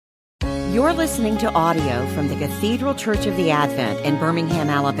You're listening to audio from the Cathedral Church of the Advent in Birmingham,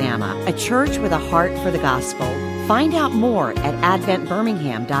 Alabama, a church with a heart for the gospel. Find out more at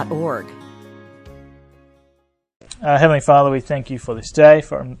adventbirmingham.org. Heavenly Father, we thank you for this day,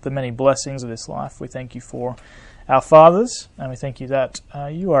 for the many blessings of this life. We thank you for our fathers, and we thank you that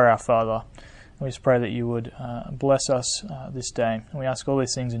you are our Father. And we just pray that you would bless us this day. And we ask all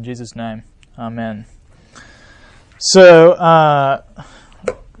these things in Jesus' name. Amen. So,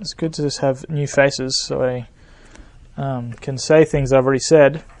 it's good to just have new faces so I can say things I've already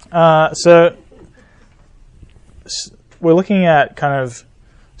said. So, we're looking at kind of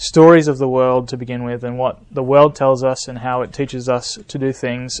stories of the world to begin with and what the world tells us and how it teaches us to do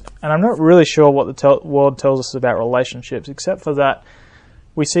things. And I'm not really sure what the world tells us about relationships, except for that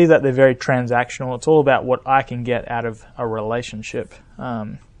we see that they're very transactional. It's all about what I can get out of a relationship.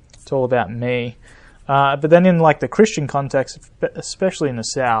 It's all about me. But then in like the Christian context, especially in the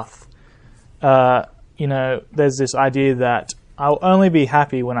South, there's this idea that I'll only be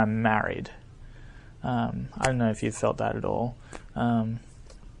happy when I'm married. I don't know if you've felt that at all.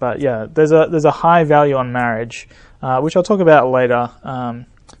 But yeah, there's a high value on marriage, which I'll talk about later.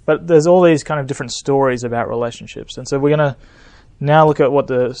 But there's all these kind of different stories about relationships. And so we're going to now look at what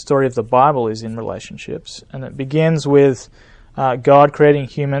the story of the Bible is in relationships. And it begins with God creating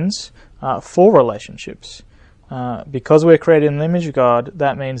humans for relationships. Because we're created in the image of God,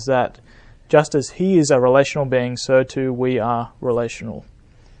 that means that just as He is a relational being, so too we are relational.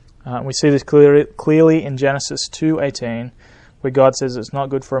 We see this clearly in Genesis 2:18, where God says it's not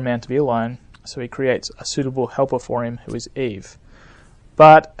good for a man to be alone, so He creates a suitable helper for him, who is Eve.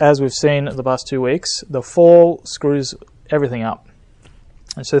 But, as we've seen the past 2 weeks, the fall screws everything up.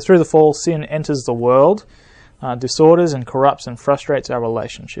 And so through the fall, sin enters the world, disorders and corrupts and frustrates our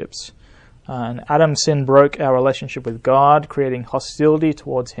relationships. And Adam's sin broke our relationship with God, creating hostility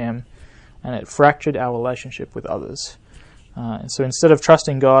towards Him, and it fractured our relationship with others. And so instead of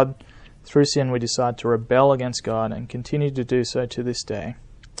trusting God, through sin we decide to rebel against God and continue to do so to this day.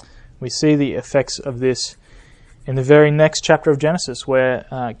 We see the effects of this in the very next chapter of Genesis, where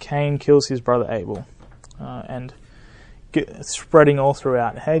Cain kills his brother Abel, and spreading all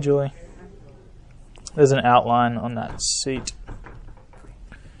throughout. Hey, Julie. There's an outline on that seat.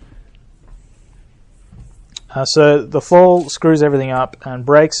 So the fall screws everything up and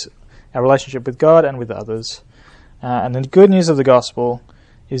breaks our relationship with God and with others. And the good news of the gospel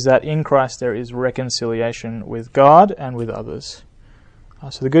is that in Christ there is reconciliation with God and with others.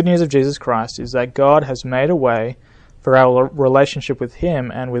 So the good news of Jesus Christ is that God has made a way for our relationship with Him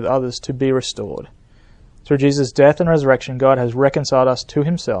and with others to be restored. Through Jesus' death and resurrection, God has reconciled us to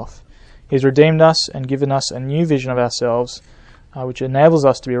Himself. He's redeemed us and given us a new vision of ourselves, which enables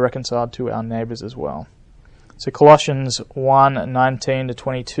us to be reconciled to our neighbours as well. So Colossians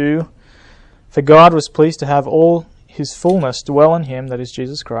 1:19-22, for God was pleased to have all His fullness dwell in Him, that is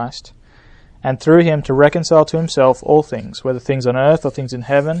Jesus Christ, and through Him to reconcile to Himself all things, whether things on earth or things in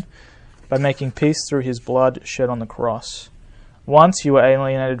heaven, by making peace through His blood shed on the cross. Once you were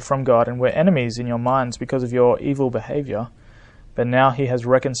alienated from God and were enemies in your minds because of your evil behavior, but now He has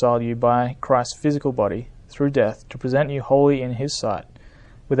reconciled you by Christ's physical body through death to present you holy in His sight,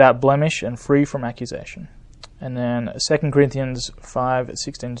 without blemish and free from accusation. And then 2 Corinthians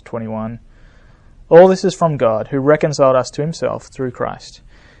 5:16-21. All this is from God, who reconciled us to Himself through Christ,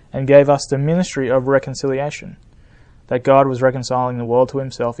 and gave us the ministry of reconciliation, that God was reconciling the world to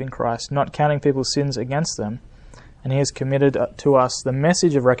Himself in Christ, not counting people's sins against them, and He has committed to us the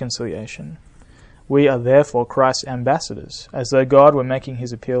message of reconciliation. We are therefore Christ's ambassadors, as though God were making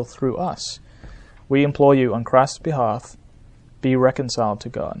His appeal through us. We implore you on Christ's behalf, be reconciled to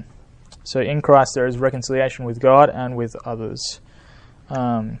God. So in Christ there is reconciliation with God and with others.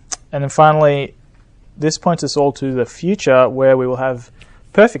 And then finally, this points us all to the future, where we will have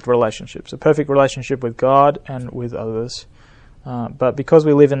perfect relationships, a perfect relationship with God and with others. But because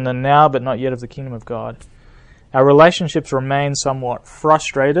we live in the now but not yet of the kingdom of God, our relationships remain somewhat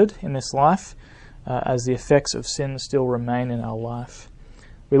frustrated in this life, as the effects of sin still remain in our life.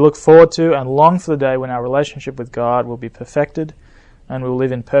 We look forward to and long for the day when our relationship with God will be perfected and we will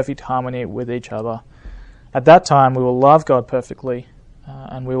live in perfect harmony with each other. At that time, we will love God perfectly,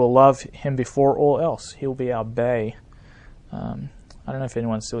 and we will love Him before all else. He'll be our bae. I don't know if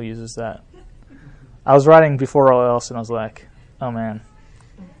anyone still uses that. I was writing before all else, and I was like, oh man.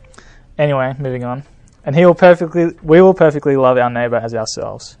 Anyway, moving on. And we will perfectly love our neighbour as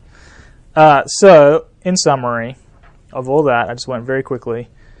ourselves. So, in summary of all that, I just went very quickly.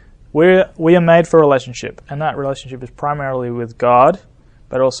 We are made for a relationship, and that relationship is primarily with God,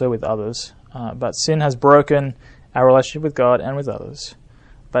 but also with others. But sin has broken our relationship with God and with others.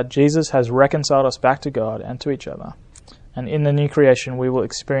 but Jesus has reconciled us back to God and to each other. And in the new creation, we will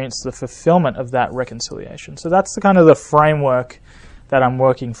experience the fulfillment of that reconciliation. So that's the kind of the framework that I'm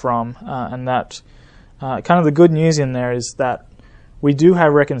working from, and that kind of the good news in there is that we do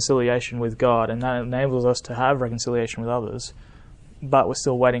have reconciliation with God, and that enables us to have reconciliation with others, but we're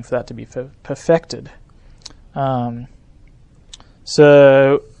still waiting for that to be perfected. I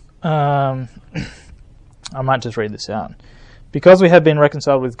might just read this out. Because we have been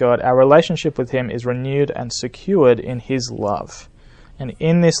reconciled with God, our relationship with Him is renewed and secured in His love. And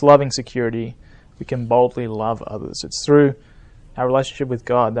in this loving security, we can boldly love others. It's through our relationship with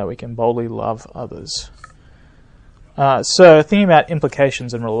God that we can boldly love others. So thinking about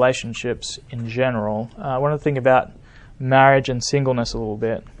implications and relationships in general, I want to think about marriage and singleness a little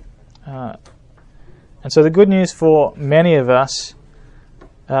bit. And so the good news for many of us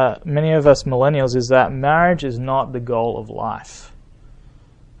millennials is that marriage is not the goal of life.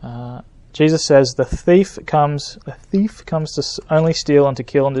 Jesus says, the thief comes to only steal and to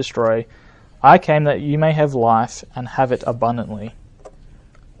kill and destroy. I came that you may have life and have it abundantly.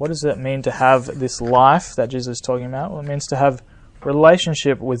 What does it mean to have this life that Jesus is talking about? Well, it means to have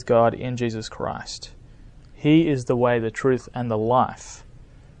relationship with God in Jesus Christ. He is the way, the truth, and the life.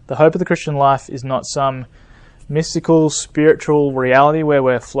 The hope of the Christian life is not some mystical, spiritual reality where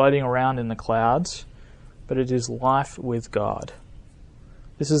we're floating around in the clouds, but it is life with God.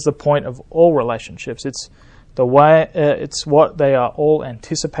 This is the point of all relationships. It's the way. It's what they are all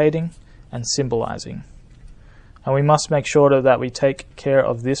anticipating and symbolizing. And we must make sure that we take care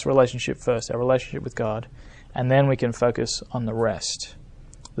of this relationship first, our relationship with God, and then we can focus on the rest.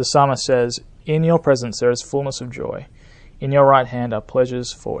 The psalmist says, "In your presence there is fullness of joy. In your right hand are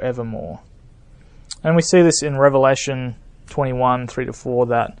pleasures forevermore." And we see this in Revelation 21, 3-4,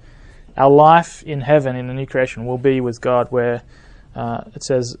 that our life in heaven, in the new creation, will be with God, where it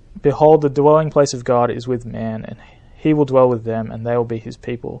says, "Behold, the dwelling place of God is with man, and He will dwell with them, and they will be His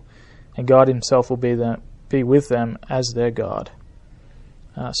people. And God Himself will be with them as their God."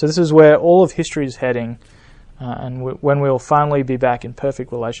 So this is where all of history is heading, and when we'll finally be back in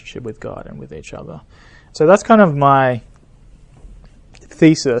perfect relationship with God and with each other. So that's kind of my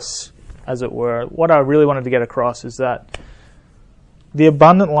thesis, as it were. What I really wanted to get across is that the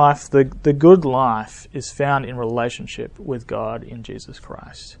abundant life, the good life, is found in relationship with God in Jesus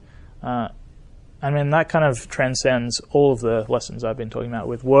Christ. I mean, that kind of transcends all of the lessons I've been talking about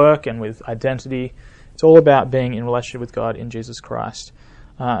with work and with identity. It's all about being in relationship with God in Jesus Christ.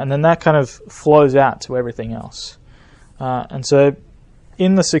 And then that kind of flows out to everything else. And so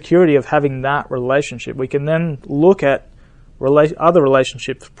in the security of having that relationship, we can then look at other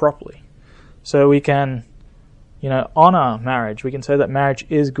relationships properly. So we can, honor marriage. We can say that marriage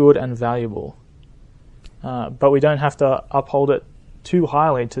is good and valuable. But we don't have to uphold it too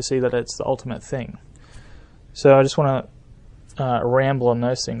highly to see that it's the ultimate thing. So I just want to ramble on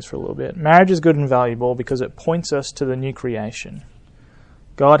those things for a little bit. Marriage is good and valuable because it points us to the new creation.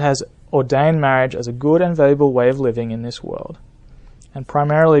 God has ordained marriage as a good and valuable way of living in this world, and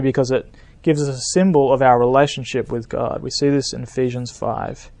primarily because it gives us a symbol of our relationship with God. We see this in Ephesians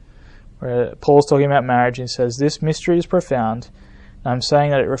 5, where Paul's talking about marriage, and he says, "This mystery is profound, and I'm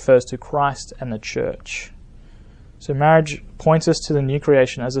saying that it refers to Christ and the church." So marriage points us to the new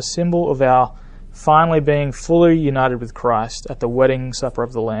creation as a symbol of our finally being fully united with Christ at the wedding supper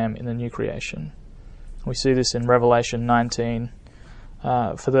of the Lamb in the new creation. We see this in Revelation 19.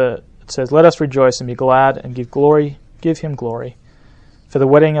 It says, "Let us rejoice and be glad and give Him glory, for the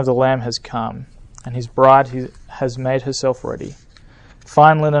wedding of the Lamb has come, and His bride has made herself ready.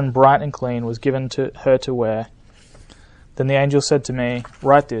 Fine linen, bright and clean, was given to her to wear. Then the angel said to me,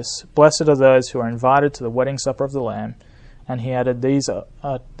 'Write this, blessed are those who are invited to the wedding supper of the Lamb.' And he added, these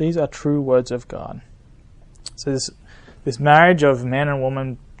are true words of God." So this marriage of man and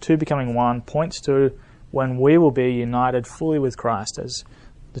woman, two becoming one, points to when we will be united fully with Christ, as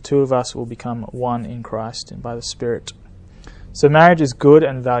the two of us will become one in Christ and by the Spirit. So marriage is good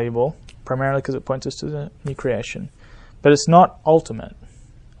and valuable, primarily because it points us to the new creation. But it's not ultimate.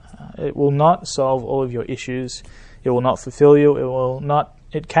 It will not solve all of your issues. It will not fulfill you.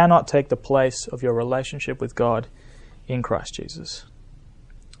 It cannot take the place of your relationship with God in Christ Jesus.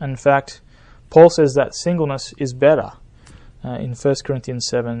 In fact, Paul says that singleness is better in 1 Corinthians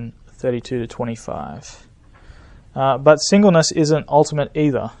 7, 32-25. But singleness isn't ultimate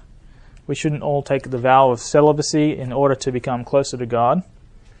either. We shouldn't all take the vow of celibacy in order to become closer to God.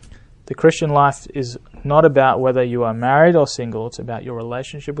 The Christian life is not about whether you are married or single. It's about your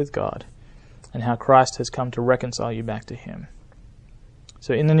relationship with God and how Christ has come to reconcile you back to Him.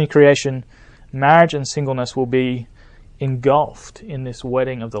 So in the new creation, marriage and singleness will be engulfed in this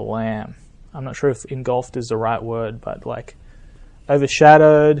wedding of the Lamb. I'm not sure if engulfed is the right word, but like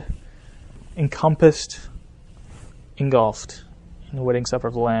overshadowed, encompassed, engulfed in the wedding supper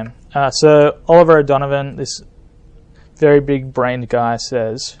of the Lamb. So Oliver O'Donovan, this very big-brained guy,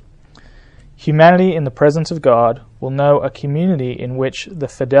 says, humanity in the presence of God will know a community in which the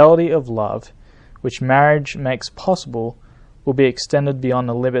fidelity of love, which marriage makes possible, will be extended beyond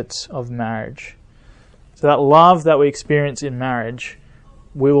the limits of marriage. So that love that we experience in marriage,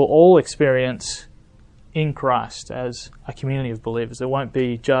 we will all experience in Christ as a community of believers. It won't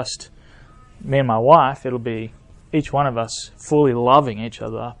be just me and my wife. It'll be each one of us fully loving each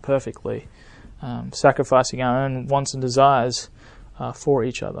other perfectly, sacrificing our own wants and desires for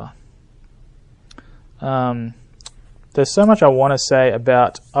each other. There's so much I want to say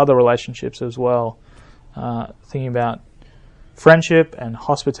about other relationships as well, thinking about friendship and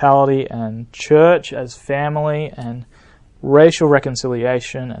hospitality and church as family and racial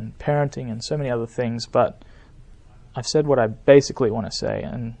reconciliation and parenting and so many other things, but I've said what I basically want to say,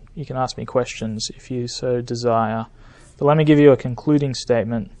 and you can ask me questions if you so desire. But let me give you a concluding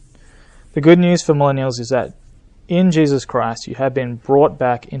statement. The good news for millennials is that in Jesus Christ you have been brought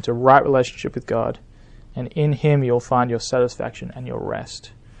back into right relationship with God, and in Him you'll find your satisfaction and your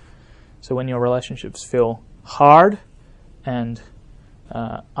rest. So when your relationships feel hard and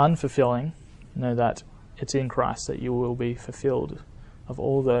unfulfilling, know that it's in Christ that you will be fulfilled of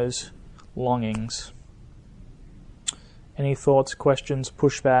all those longings. Any thoughts, questions,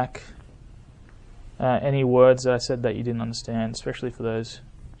 pushback? Any words that I said that you didn't understand, especially for those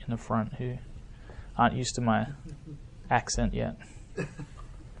in the front who aren't used to my accent yet?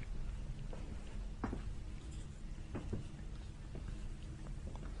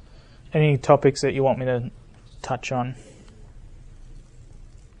 Any topics that you want me to touch on?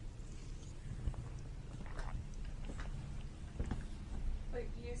 Like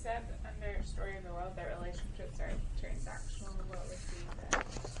you said, under Story of the World, that relationships are transactional. What would be the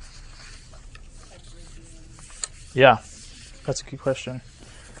redeeming? Yeah, that's a good question.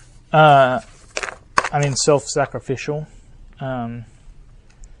 Self-sacrificial,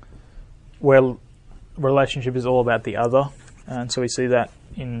 where relationship is all about the other, and so we see that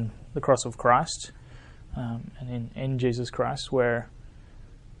in the cross of Christ, and in Jesus Christ, where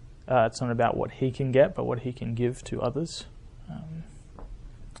it's not about what He can get, but what He can give to others.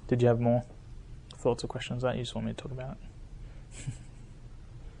 Did you have more thoughts or questions on that? You just want me to talk about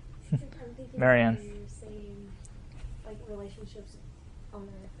it? Marianne. You're saying, like, relationships on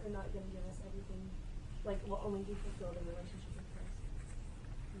earth are not going to give us everything. Like, will only be fulfilled in relationship with Christ.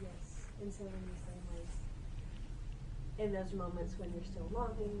 Yes. And so when you say, like, in those moments when you're still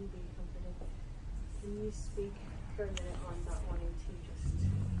longing, being comforted, can you speak for a minute on not wanting to just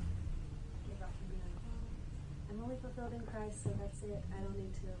give up and be like, oh, I'm only fulfilled in Christ, so that's it. I don't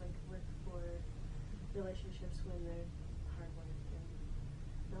need to, like, work for relationships when they're hard work and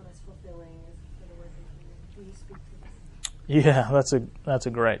not as fulfilling as for the work of human. Can you speak to that? Yeah, that's a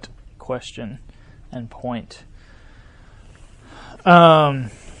great question and point.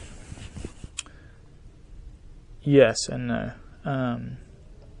 Yes and no.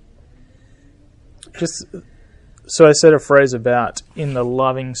 Just so I said a phrase about in the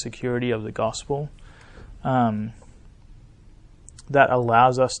loving security of the gospel, that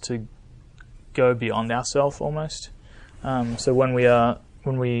allows us to go beyond ourselves almost. So when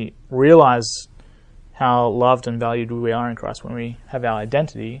we realize how loved and valued we are in Christ, when we have our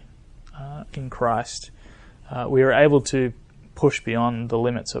identity in Christ, we are able to push beyond the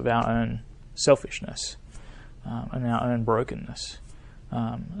limits of our own selfishness and our own brokenness.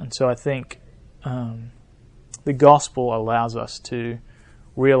 And so I think the gospel allows us to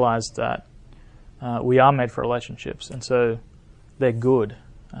realize that we are made for relationships, and so they're good.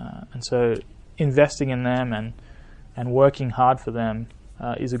 And so investing in them and working hard for them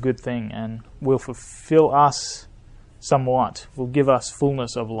is a good thing, and will fulfill us somewhat, will give us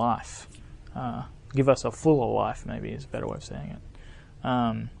fullness of life. Give us a fuller life, maybe is a better way of saying it.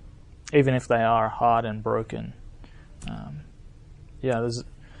 Even if they are hard and broken.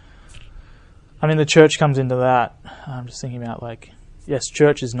 The church comes into that. I'm just thinking about, like, yes,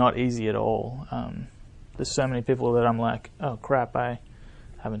 church is not easy at all. There's so many people that I'm like, oh crap, I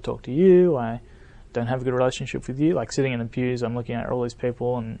haven't talked to you, I don't have a good relationship with you. Like, sitting in the pews, I'm looking at all these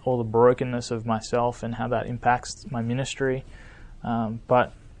people and all the brokenness of myself and how that impacts my ministry.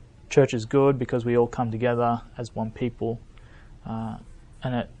 But church is good because we all come together as one people, and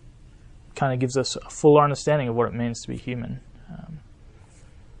it kind of gives us a fuller understanding of what it means to be human.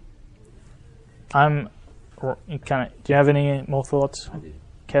 Do you have any more thoughts? I do.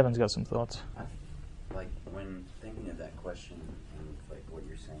 Kevin's got some thoughts. Like, when thinking of that question and like what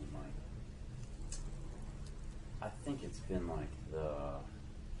you're saying, Mike. I think it's been like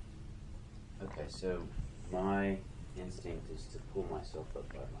okay, so my instinct is to pull myself up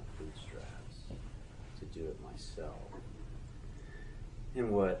by my bootstraps, to do it myself.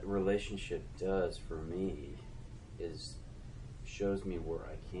 And what relationship does for me is shows me where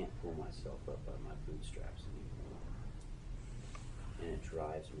I can't pull myself up by my bootstraps anymore. And it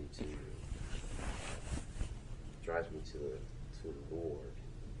drives me to the Lord.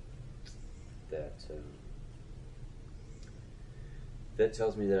 That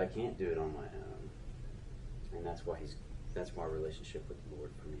tells me that I can't do it on my own. And that's why my relationship with the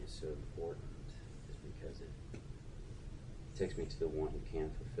Lord for me is so important, is because it takes me to the one who can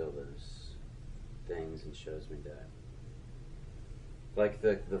fulfill those things and shows me that. Like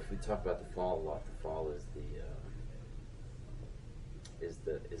we talk about the fall a lot. The fall is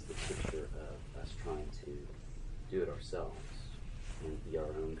the picture of us trying to do it ourselves and be our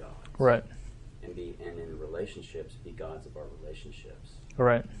own gods. Right. And in relationships, be gods of our relationships.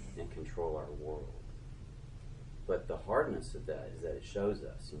 Right. And control our world. But the hardness of that is that it shows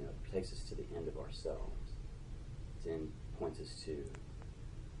us, it takes us to the end of ourselves. Then points us to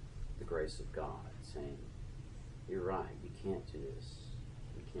the grace of God, saying, you're right, you can't do this.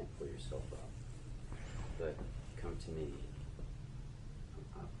 You can't pull yourself up. But come to me.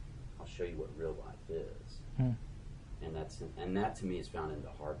 I'll show you what real life is. Mm. And that to me is found in the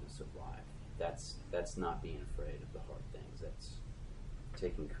hardness of life. That's not being afraid of the hard things. That's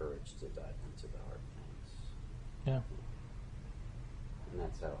taking courage to dive into the hard things. Yeah. And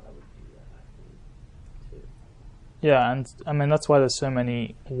that's how I would view that, I think, too. Yeah, and I mean that's why there's so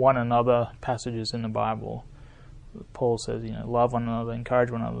many one another passages in the Bible. Paul says, love one another,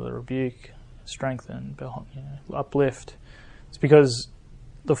 encourage one another, rebuke, strengthen, uplift. It's because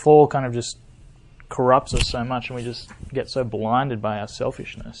the fall kind of just corrupts us so much, and we just get so blinded by our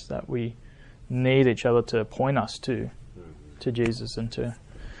selfishness that we need each other to point us to Jesus and to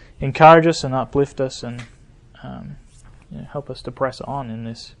encourage us and uplift us and help us to press on in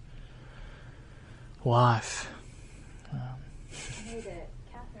this life. I know that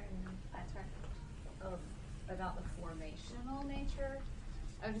Catherine talked about the formational nature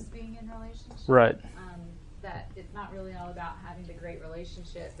of just being in relationships. Right. That it's not really all about having the great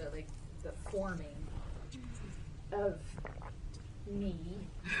relationship, but like the forming of me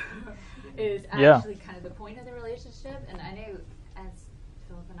is actually kind of the point of the relationship. And I know as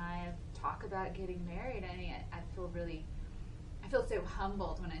Philip and I talk about getting married, I feel so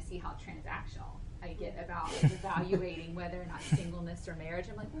humbled when I see how transactional I get about evaluating whether or not singleness or marriage.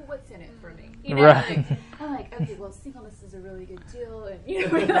 I'm like, well, what's in it for me? Right. I'm like, okay, well, singleness is a really good deal, and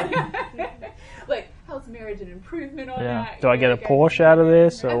like, how's marriage an improvement on that? Do I get a Porsche out of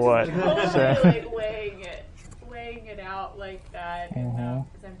this, or what? Totally, like weighing it out like that,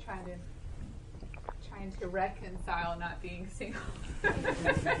 because I'm trying to reconcile not being single.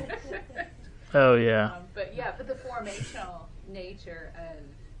 Oh yeah. But the formational nature of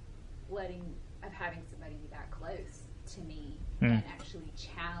having somebody that close to me and actually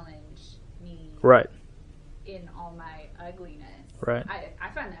challenge me in all my ugliness. Right. I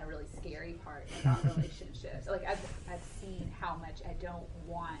find that a really scary part about relationships. Like I've seen how much I don't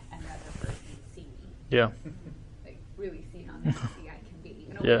want another person to see me. Yeah. Like really see how nasty I can be.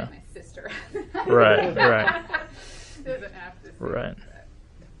 In a way my sister. Right. Doesn't have to see Right. that.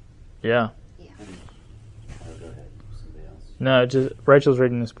 Yeah. Go ahead. Somebody else. No, just Rachel's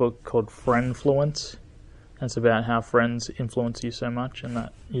reading this book called Friendfluence. And it's about how friends influence you so much, and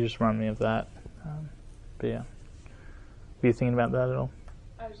that you just remind me of that. But yeah, were you thinking about that at all?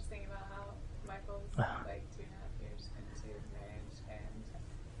 I was just thinking about how Michael's like 2.5 years into his marriage and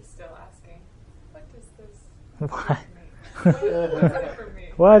he's still asking, what does this Why? mean? What is it for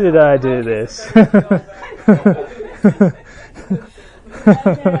me? Why did I do this?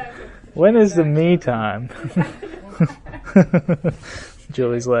 When is the me time?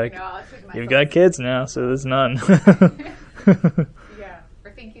 Julie's like, you've got kids now, so there's none. Yeah,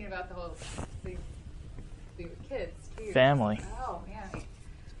 we're thinking about the whole thing with kids too. Family. Oh yeah,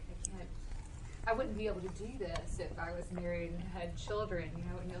 I wouldn't be able to do this if I was married and had children. And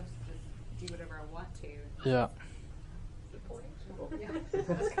just do whatever I want to. Yeah. Yeah,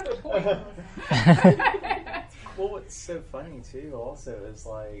 that's kind of the point. Well, what's so funny too, also, is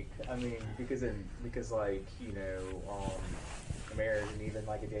like, I mean, because like marriage and even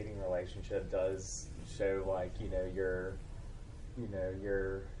like a dating relationship does show like your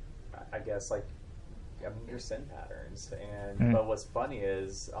I guess like your sin patterns, and but what's funny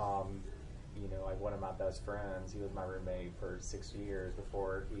is like one of my best friends, he was my roommate for 6 years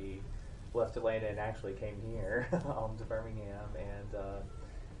before he left Atlanta and actually came here to Birmingham, and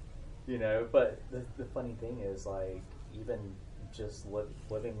but the funny thing is, like, even just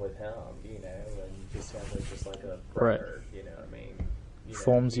living with him, and just him was just like a brother, Right. I mean,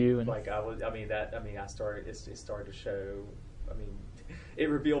 forms you, and like I started. It started to show. I mean, it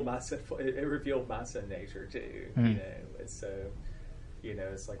revealed my sin nature too. It's so.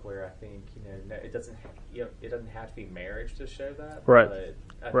 It's like where I think it doesn't have to be marriage to show that. Right. But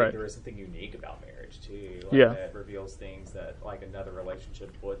I Right. think there is something unique about marriage too. Like, Yeah. that reveals things that like another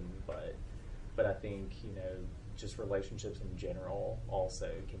relationship wouldn't. But I think just relationships in general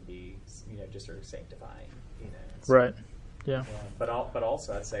also can be just sort of sanctifying. So, right. Yeah. But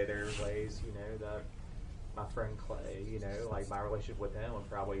also I'd say there are ways that my friend Clay, like my relationship with him would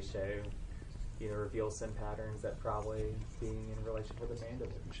probably show. Reveal sin patterns that probably being in a relationship with Amanda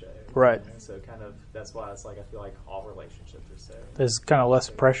wouldn't show. Right. So kind of that's why it's like I feel like all relationships are so. There's kind of less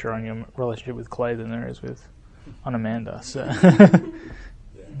pressure on your relationship with Clay than there is on Amanda. So,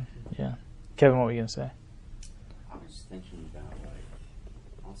 yeah. Kevin, what were you going to say? I was thinking about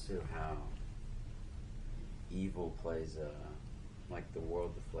also how evil plays like the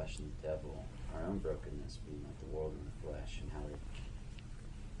world, the flesh, and the devil. Our own brokenness being like the world and the flesh, and how it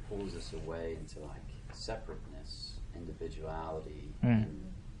pulls us away into like separateness, individuality, and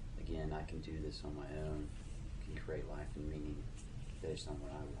again, I can do this on my own, can create life and meaning based on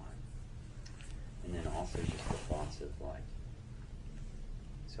what I want. And then also just the thoughts of like,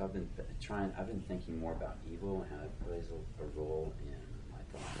 so I've been thinking more about evil and how it plays a role in my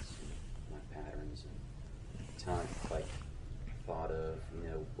thoughts and my patterns, and times like thought of,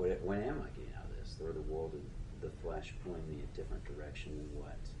 when am I getting out of this? Or the world of the flesh pulling me a different direction than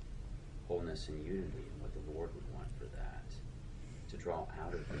what wholeness and unity and what the Lord would want for that, to draw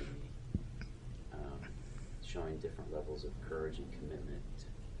out of me, showing different levels of courage and commitment,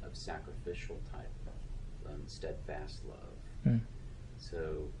 of sacrificial type, steadfast love.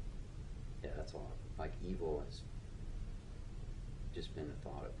 So, yeah, that's all. Like, evil has just been a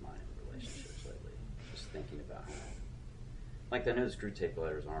thought of mine in relationships lately. Just thinking about how, like, I know the Screwtape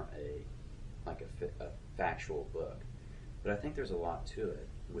Letters aren't a factual book, but I think there's a lot to it.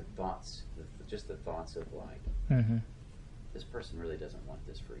 With thoughts, just the thoughts of like, this person really doesn't want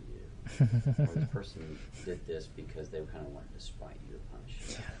this for you, or this person did this because they kind of wanted to spite you or punish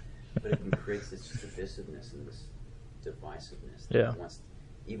you. But it creates this divisiveness and this divisiveness. Yeah.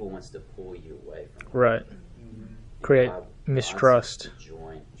 Evil wants to pull you away from it. Right. Create mistrust.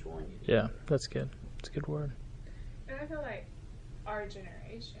 Join you. Yeah, that's good. It's a good word. And I feel like our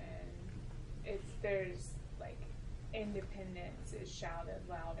generation, there's like independence is shouted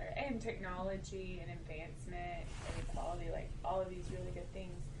louder, and technology and advancement and equality, like all of these really good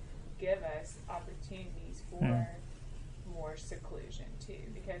things give us opportunities for more seclusion too,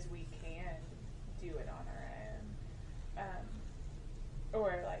 because we can do it on our own,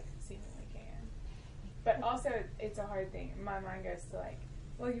 or like seemingly can. But also it's a hard thing. My mind goes to like,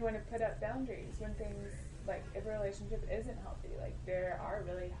 well, you want to put up boundaries when things, like if a relationship isn't healthy, like there are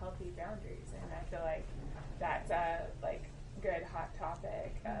really healthy boundaries, and I feel like that's a like good hot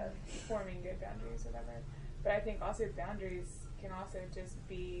topic of forming good boundaries, whatever. But I think also boundaries can also just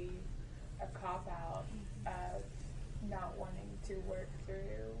be a cop out of not wanting to work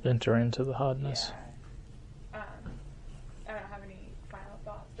through, enter into the hardness. Yeah. I don't have any final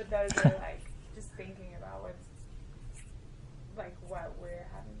thoughts, but those are like just thinking about what's like what we're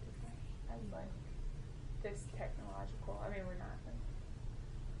having to think. And like this technological, I mean, we're not like,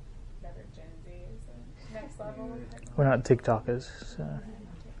 never Gen Z is the next level of technology. We're not TikTokers, so.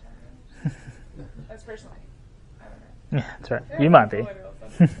 That's personally, I don't know. Yeah, that's right. You might be.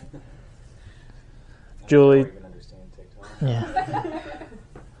 I Julie. don't even understand TikTok. Yeah.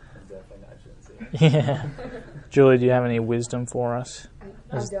 I'm definitely not Gen Z. Yeah. Julie, do you have any wisdom for us?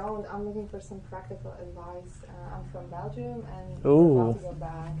 I don't. I'm looking for some practical advice. I'm from Belgium, and Ooh. I'm about to go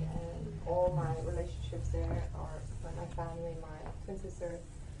back, and all my relationships there are, like my family, my twin sister,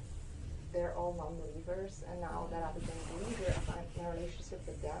 they're all non-believers, and now that I became a believer, I find my relationship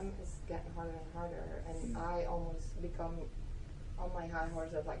with them is getting harder and harder, and I almost become on my high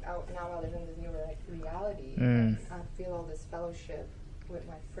horse of like, oh, now I live in this new reality, and I feel all this fellowship with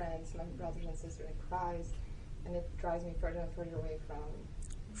my friends, my brothers and sisters in Christ, and it drives me further and further away from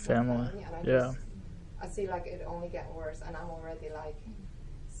Family. And I see like it only get worse, and I'm already like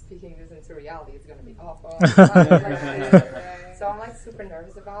speaking this into reality. It's gonna be awful. So I'm like super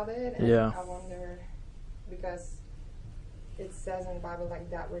nervous about it, and I wonder, because it says in the Bible like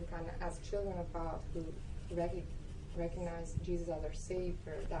that we're kind of as children of God who recognize Jesus as our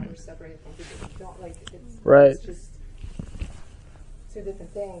Savior, that we're separated from people who don't, like it's right. It's just two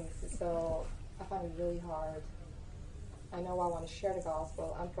different things. So I find it really hard. I know I want to share the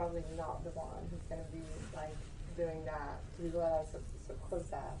gospel. I'm probably not the one who's going to be like doing that to realize so close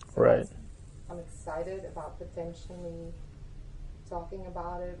that. So Right. I'm excited about potentially talking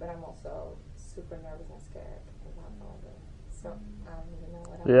about it, but I'm also super nervous and scared about all of it. So I don't even know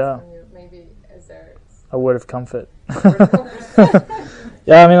what else Yeah. from you. Maybe is there A word of comfort. a word of comfort?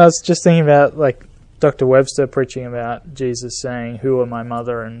 Yeah, I mean, I was just thinking about, like, Dr. Webster preaching about Jesus saying, "Who are my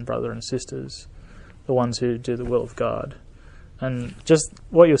mother and brother and sisters? The ones who do the will of God." And just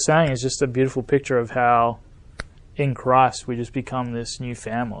what you're saying is just a beautiful picture of how in Christ we just become this new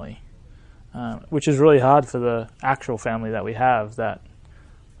family, which is really hard for the actual family that we have that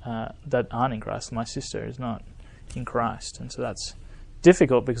aren't in Christ. My sister is not in Christ, and so that's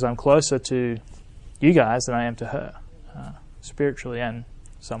difficult because I'm closer to you guys than I am to her, spiritually and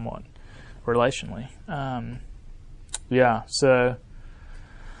somewhat relationally. So,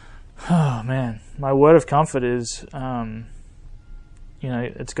 oh man, my word of comfort is,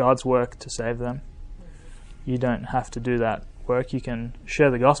 it's God's work to save them. You don't have to do that work. You can share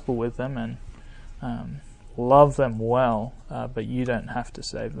the gospel with them and love them well, but you don't have to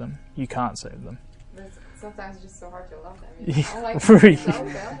save them. You can't save them. Sometimes it's just so hard to love them. I'm like, so failing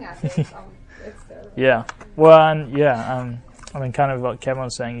at this. It's terrible. Yeah. Well, I mean, kind of like Kevin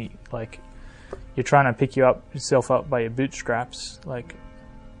was saying, like, you're trying to pick yourself up by your bootstraps. Like,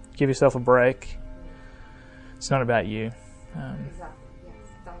 give yourself a break. It's not about you. Exactly. Yes.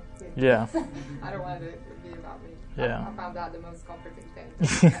 That's it. Yeah. I don't want it to be about me. Yeah. I found that the most comforting thing.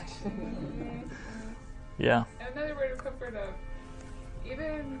 Yeah. Another word of comfort of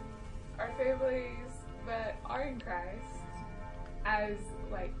even our families that are in Christ, as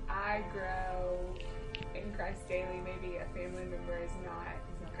like I grow in Christ daily, maybe a family member is not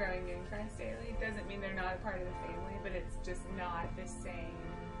growing in Christ daily. It doesn't mean they're not a part of the family, but it's just not the same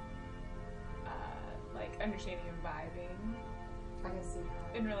like understanding and vibing I can see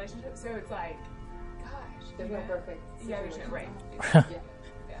that. in relationships. So it's like, gosh, There's no perfect yeah, there's no situation. right.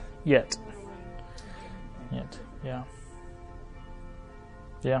 Yet. Yeah.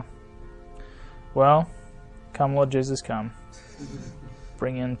 Yeah. Well, come Lord Jesus, come.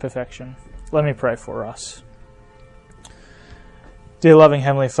 Bring in perfection. Let me pray for us. Dear loving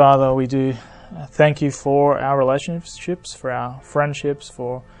Heavenly Father, we do thank you for our relationships, for our friendships,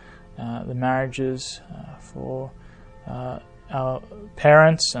 for the marriages, for our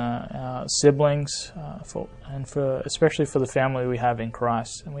parents, our siblings, especially for the family we have in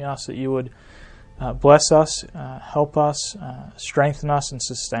Christ. And we ask that you would bless us, help us, strengthen us and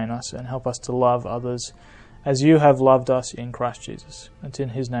sustain us, and help us to love others as you have loved us in Christ Jesus. It's in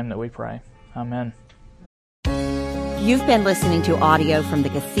his name that we pray. Amen. You've been listening to audio from the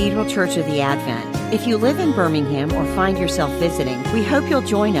Cathedral Church of the Advent. If you live in Birmingham or find yourself visiting, we hope you'll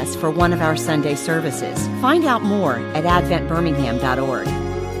join us for one of our Sunday services. Find out more at adventbirmingham.org.